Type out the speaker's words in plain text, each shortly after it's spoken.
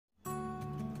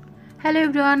Hello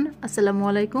everyone, আসসালামু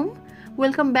আলাইকুম।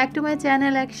 Welcome back to my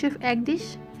channel এক শেফ এক ডিশ।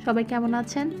 সবাই কেমন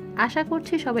আছেন? আশা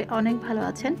করছি সবাই অনেক ভালো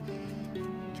আছেন।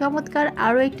 চমৎকার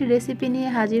আরও একটি রেসিপি নিয়ে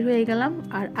হাজির হয়ে গেলাম।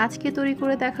 আর আজকে তৈরি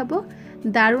করে দেখাবো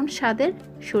দারুণ স্বাদের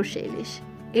সর্ষে ইলিশ।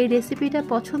 এই রেসিপিটা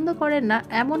পছন্দ করেন না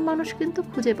এমন মানুষ কিন্তু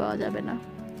খুঁজে পাওয়া যাবে না।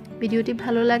 ভিডিওটি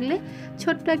ভালো লাগলে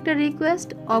ছোট্ট একটা রিকোয়েস্ট,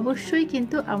 অবশ্যই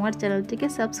কিন্তু আমার চ্যানেলটিকে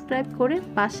সাবস্ক্রাইব করে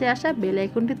পাশে আসা বেল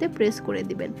আইকনটিতে প্রেস করে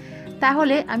দিবেন।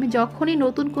 তাহলে আমি যখনই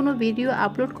নতুন কোনো ভিডিও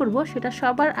আপলোড করব সেটা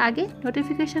সবার আগে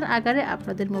নোটিফিকেশন আকারে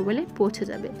আপনাদের মোবাইলে পৌঁছে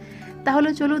যাবে। তাহলে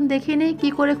চলুন দেখে নেই কী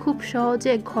করে খুব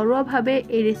সহজে ঘরোয়াভাবে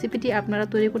এই রেসিপিটি আপনারা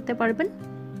তৈরি করতে পারবেন।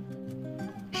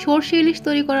 সর্ষে ইলিশ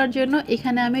তৈরি করার জন্য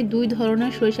এখানে আমি দুই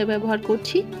ধরনের সরিষা ব্যবহার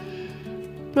করছি।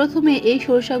 প্রথমে এই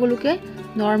সরিষাগুলোকে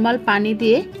নর্মাল পানি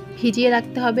দিয়ে ভিজিয়ে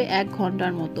রাখতে হবে 1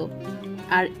 ঘন্টার মতো।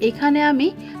 আর এখানে আমি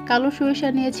কালো সরিষা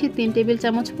নিয়েছি 3 টেবিল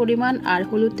চামচ পরিমাণ, আর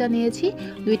হলুদটা নিয়েছি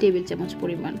 2 টেবিল চামচ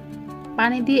পরিমাণ।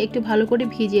 পানি দিয়ে একটু ভালো করে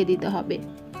ভিজিয়ে দিতে হবে,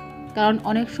 কারণ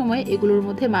অনেক সময় এগুলোর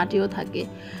মধ্যে মাটিও থাকে।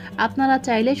 আপনারা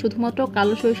চাইলে শুধুমাত্র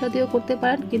কালো সরিষা দিয়েও করতে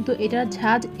পারেন, কিন্তু এটার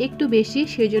ঝাঁজ একটু বেশি,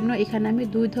 সেজন্য এখানে আমি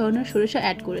 2 ধরনের সরিষা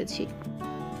অ্যাড করেছি।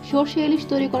 সর্ষে ইলিশ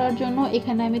তৈরি করার জন্য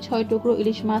এখানে আমি 6 টুকরো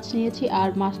ইলিশ মাছ নিয়েছি, আর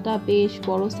মাছটা বেশ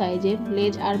বড় সাইজের।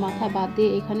 লেজ আর মাথা বাদ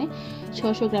দিয়ে এখানে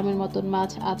 600 গ্রামের মতন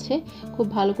মাছ আছে। খুব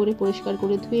ভালো করে পরিষ্কার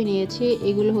করে ধুয়ে নিয়েছি।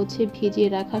 এগুলো হচ্ছে ভিজিয়ে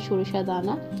রাখা সরিষা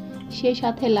দানা। সেই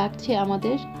সাথে লাগছে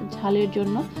আমাদের ঝালের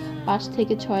জন্য 5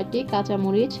 থেকে 6টি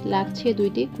কাঁচামরিচ, লাগছে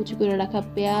 2টি কুচি করে রাখা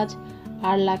পেঁয়াজ,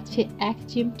 আর লাগছে 1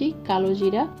 চিমটি কালো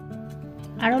জিরা,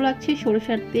 আরও লাগছে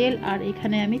সরিষার তেল। আর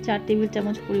এখানে আমি 4 টেবিল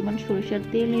চামচ পরিমাণ সরিষার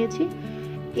তেল নিয়েছি।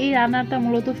 এই রান্নাটা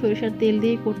মূলত সরিষার তেল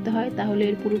দিয়ে করতে হয়, তাহলে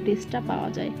এর পুরো টেস্টটা পাওয়া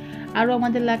যায়। আরও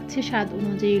আমাদের লাগছে স্বাদ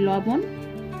অনুযায়ী লবণ,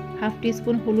 হাফ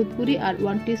টিস্পুন হলুদ গুঁড়ি, আর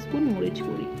 1 টিস্পুন মরিচ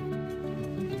গুঁড়ি।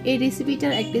 এই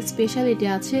রেসিপিটার একটা স্পেশালিটি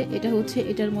আছে, এটা হচ্ছে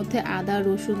এটার মধ্যে আদা,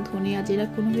 রসুন, ধনিয়া, জিরা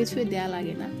কোনো কিছুই দেয়া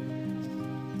লাগে না।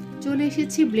 চলে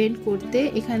এসেছি ব্লেন্ড করতে।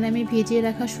 এখানে আমি ভিজিয়ে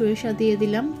রাখা সরিষা দিয়ে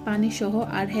দিলাম পানি সহ।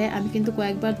 আর হ্যাঁ, আমি কিন্তু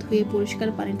কয়েকবার ধুয়ে পরিষ্কার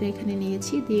পানিটা এখানে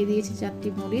নিয়েছি। দিয়ে দিয়েছি 4টি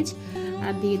মরিচ,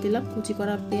 আর দিয়ে দিলাম কুচি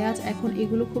করা পেঁয়াজ। এখন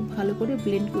এগুলো খুব ভালো করে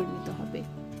ব্লেন্ড করে নিতে হবে।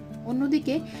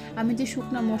 অন্যদিকে আমি যে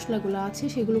শুকনো মশলাগুলো আছে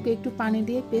সেগুলোকে একটু পানি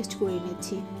দিয়ে পেস্ট করে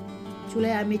নিচ্ছি।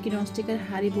 চুলায় আমি একটি ননস্টিকের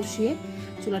হাঁড়ি বসিয়ে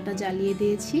চুলাটা জ্বালিয়ে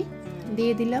দিয়েছি।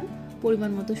 দিয়ে দিলাম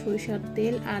পরিমাণ মতো সরিষার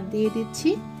তেল, আর দিয়ে দিচ্ছি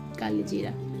কালি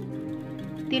জিরা।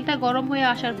 তেলটা গরম হয়ে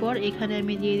আসার পর এখানে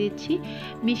আমি দিয়ে দিচ্ছি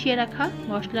মিশিয়ে রাখা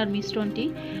মশলার মিশ্রণটি।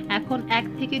 এখন 1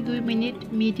 থেকে 2 মিনিট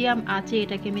মিডিয়াম আঁচে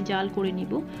এটাকে আমি জাল করে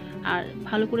নিব। আর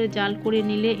ভালো করে জাল করে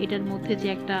নিলে এটার মধ্যে যে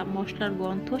একটা মশলার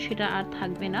গন্ধ সেটা আর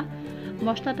থাকবে না।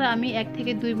 মশলাটা আমি 1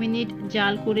 থেকে 2 মিনিট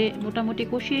জাল করে মোটামুটি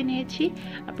কষিয়ে নিয়েছি।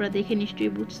 আপনারা দেখে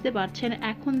নিশ্চয়ই বুঝতে পারছেন।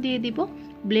 এখন দিয়ে দিব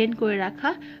ব্লেন্ড করে রাখা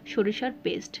সরিষার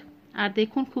পেস্ট। আর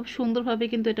দেখুন খুব সুন্দরভাবে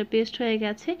কিন্তু এটা পেস্ট হয়ে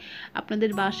গেছে। আপনাদের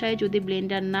বাসায় যদি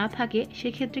ব্লেন্ডার না থাকে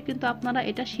সেক্ষেত্রে কিন্তু আপনারা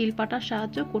এটা শিলপাটার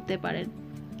সাহায্য করতে পারেন।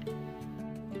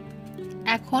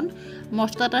 এখন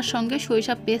মশলাটার সঙ্গে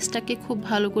সরিষা পেস্টটাকে খুব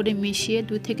ভালো করে মিশিয়ে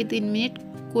 2 থেকে 3 মিনিট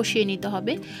কষিয়ে নিতে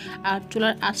হবে। আর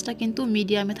চুলার আঁচটা কিন্তু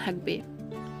মিডিয়ামে থাকবে।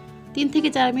 3 থেকে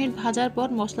 4 মিনিট ভাজার পর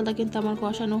মশলাটা কিন্তু আমার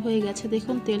কষানো হয়ে গেছে।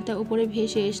 দেখুন তেলটা উপরে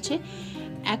ভেসে এসছে।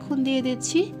 এখন দিয়ে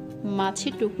দিচ্ছি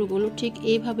মাছের টুকরোগুলো, ঠিক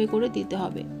এইভাবে করে দিতে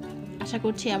হবে। আশা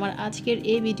করছি আমার আজকের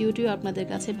এই ভিডিওটিও আপনাদের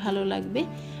কাছে ভালো লাগবে।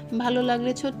 ভালো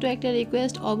লাগলে ছোট্ট একটা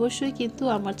রিকোয়েস্ট, অবশ্যই কিন্তু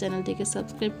আমার চ্যানেলটিকে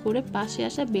সাবস্ক্রাইব করে পাশে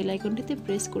আসা বেল আইকনটিতে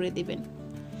প্রেস করে দিবেন।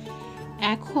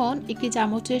 এখন একটি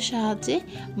চামচের সাহায্যে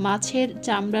মাছের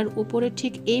চামড়ার উপরে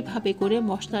ঠিক এইভাবে করে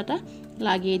মশলাটা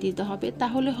লাগিয়ে দিতে হবে।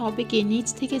 তাহলে হবে কি, নিচ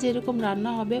থেকে যেরকম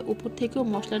রান্না হবে উপর থেকেও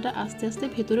মশলাটা আস্তে আস্তে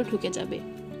ভেতরে ঢুকে যাবে।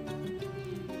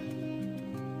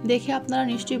 দেখে আপনারা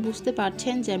নিশ্চয়ই বুঝতে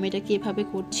পারছেন যে আমি এটা কিভাবে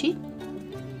করছি।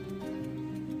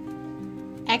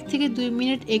 1 থেকে 2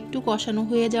 মিনিট একটু কষানো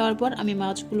হয়ে যাওয়ার পর আমি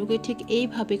মাছগুলোকে ঠিক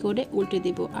এইভাবে করে উল্টে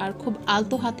দেব। আর খুব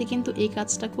আলতো হাতে কিন্তু এই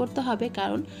কাজটা করতে হবে,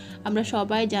 কারণ আমরা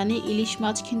সবাই জানি ইলিশ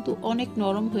মাছ কিন্তু অনেক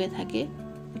নরম হয়ে থাকে।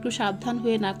 একটু সাবধান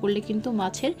হয়ে না করলে কিন্তু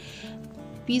মাছের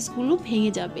পিসগুলো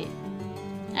ভেঙে যাবে।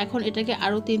 এখন এটাকে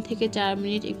আরও 3 থেকে 4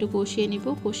 মিনিট একটু কষিয়ে নিব।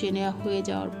 কষিয়ে নেওয়া হয়ে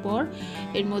যাওয়ার পর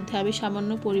এর মধ্যে আমি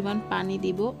সামান্য পরিমাণ পানি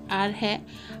দিব। আর হ্যাঁ,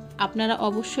 আপনারা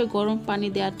অবশ্যই গরম পানি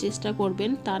দেওয়ার চেষ্টা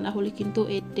করবেন, তা না হলে কিন্তু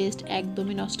এর টেস্ট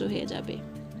একদমই নষ্ট হয়ে যাবে।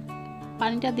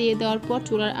 পানিটা দিয়ে দেওয়ার পর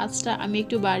চুলার আঁচটা আমি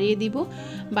একটু বাড়িয়ে দিব।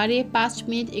 বাড়িয়ে 5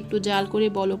 মিনিট একটু জাল করে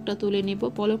বলকটা তুলে নিব।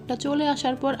 বলকটা চলে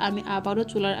আসার পর আমি আবারও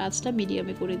চুলার আঁচটা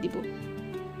মিডিয়ামে করে দিব।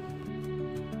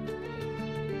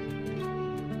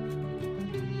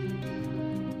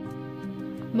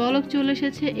 বলক চলে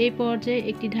এসেছে। এই পর্যায়ে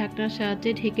একটি ঢাকনার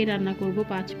সাহায্যে ঢেকে রান্না করব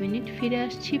 5 মিনিট। ফিরে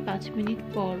আসছি 5 মিনিট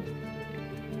পর।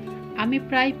 আমি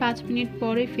প্রায় 5 মিনিট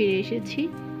পরে ফিরে এসেছি।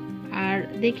 আর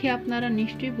দেখে আপনারা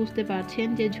নিশ্চয়ই বুঝতে পারছেন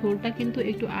যে ঝোলটা কিন্তু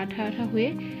একটু আঠা আঠা হয়ে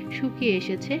শুকিয়ে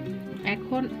এসেছে।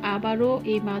 এখন আবারও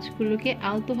এই মাছগুলোকে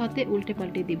আলতো হাতে উল্টে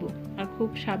পাল্টে দিব, আর খুব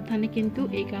সাবধানে কিন্তু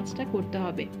এই কাজটা করতে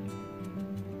হবে।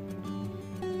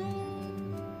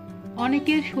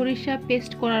 অনেকের সরিষা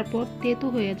পেস্ট করার পর তেতো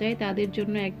হয়ে যায়, তাদের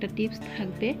জন্য একটা টিপস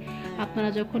থাকবে। আপনারা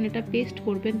যখন এটা পেস্ট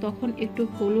করবেন তখন একটু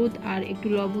হলুদ আর একটু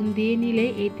লবণ দিয়ে নিলে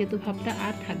এই তেতো ভাবটা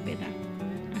আর থাকবে না।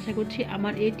 আশা করছি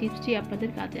আমার এই টিপসটি আপনাদের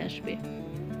কাজে আসবে।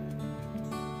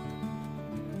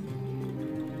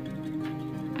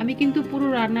 আমি কিন্তু পুরো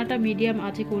রান্নাটা মিডিয়াম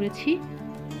আঁচে করেছি।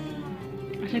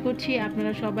 আশা করছি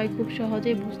আপনারা সবাই খুব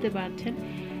সহজেই বুঝতে পারছেন।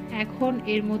 এখন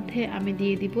এর মধ্যে আমি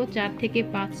দিয়ে দিব 4 থেকে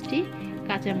 5টি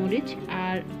কাঁচামরিচ,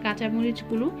 আর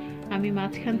কাঁচামরিচগুলো আমি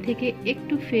মাঝখান থেকে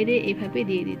একটু ফেরে এভাবে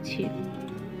দিয়ে দিচ্ছি।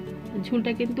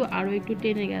 ঝোলটা কিন্তু আরও একটু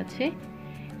টেনে গেছে।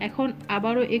 এখন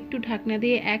আবারও একটু ঢাকনা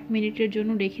দিয়ে 1 মিনিটের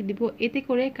জন্য রেখে দিব, এতে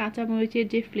করে কাঁচামরিচের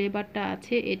যে ফ্লেভারটা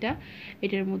আছে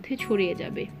এটার মধ্যে ছড়িয়ে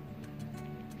যাবে।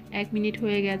 1 মিনিট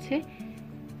হয়ে গেছে।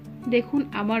 দেখুন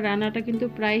আমার রান্নাটা কিন্তু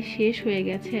প্রায় শেষ হয়ে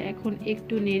গেছে। এখন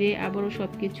একটু নেড়ে আবারও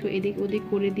সব কিছু এদিক ওদিক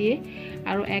করে দিয়ে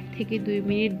আরও 1 থেকে 2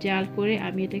 মিনিট জাল করে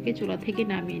আমি এটাকে চুলা থেকে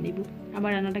নামিয়ে নেব।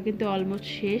 আমার রান্নাটা কিন্তু অলমোস্ট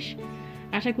শেষ।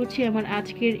 আশা করছি আমার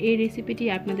আজকের এই রেসিপিটি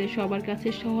আপনাদের সবার কাছে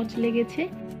সহজ লেগেছে।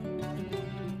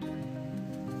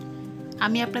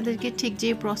 আমি আপনাদেরকে ঠিক যে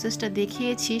প্রসেসটা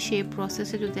দেখিয়েছি সেই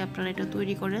প্রসেসে যদি আপনারা এটা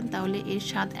তৈরি করেন তাহলে এর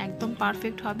স্বাদ একদম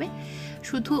পারফেক্ট হবে।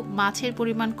 শুধু মাছের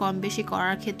পরিমাণ কম বেশি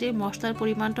করার ক্ষেত্রে মশলার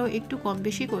পরিমাণটাও একটু কম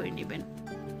বেশি করে নেবেন।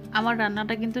 আমার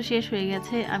রান্নাটা কিন্তু শেষ হয়ে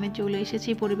গেছে, আমি চলে এসেছি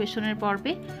পরিবেশনের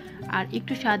পর্বে। আর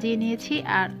একটু সাজিয়ে নিয়েছি,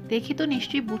 আর দেখে তো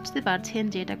নিশ্চয়ই বুঝতে পারছেন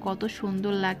যে এটা কত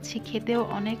সুন্দর লাগছে, খেতেও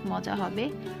অনেক মজা হবে।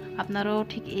 আপনারাও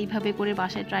ঠিক এইভাবে করে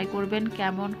বাসায় ট্রাই করবেন।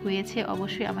 কেমন হয়েছে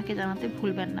অবশ্যই আমাকে জানাতে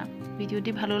ভুলবেন না।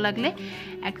 ভিডিওটি ভালো লাগলে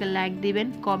একটা লাইক দিবেন,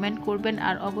 কমেন্ট করবেন,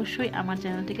 আর অবশ্যই আমার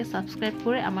চ্যানেলটিকে সাবস্ক্রাইব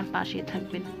করে আমার পাশেই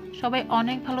থাকবেন। সবাই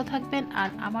অনেক ভালো থাকবেন আর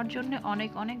আমার জন্য অনেক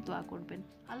অনেক দোয়া করবেন।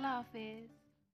 আল্লাহ হাফেজ।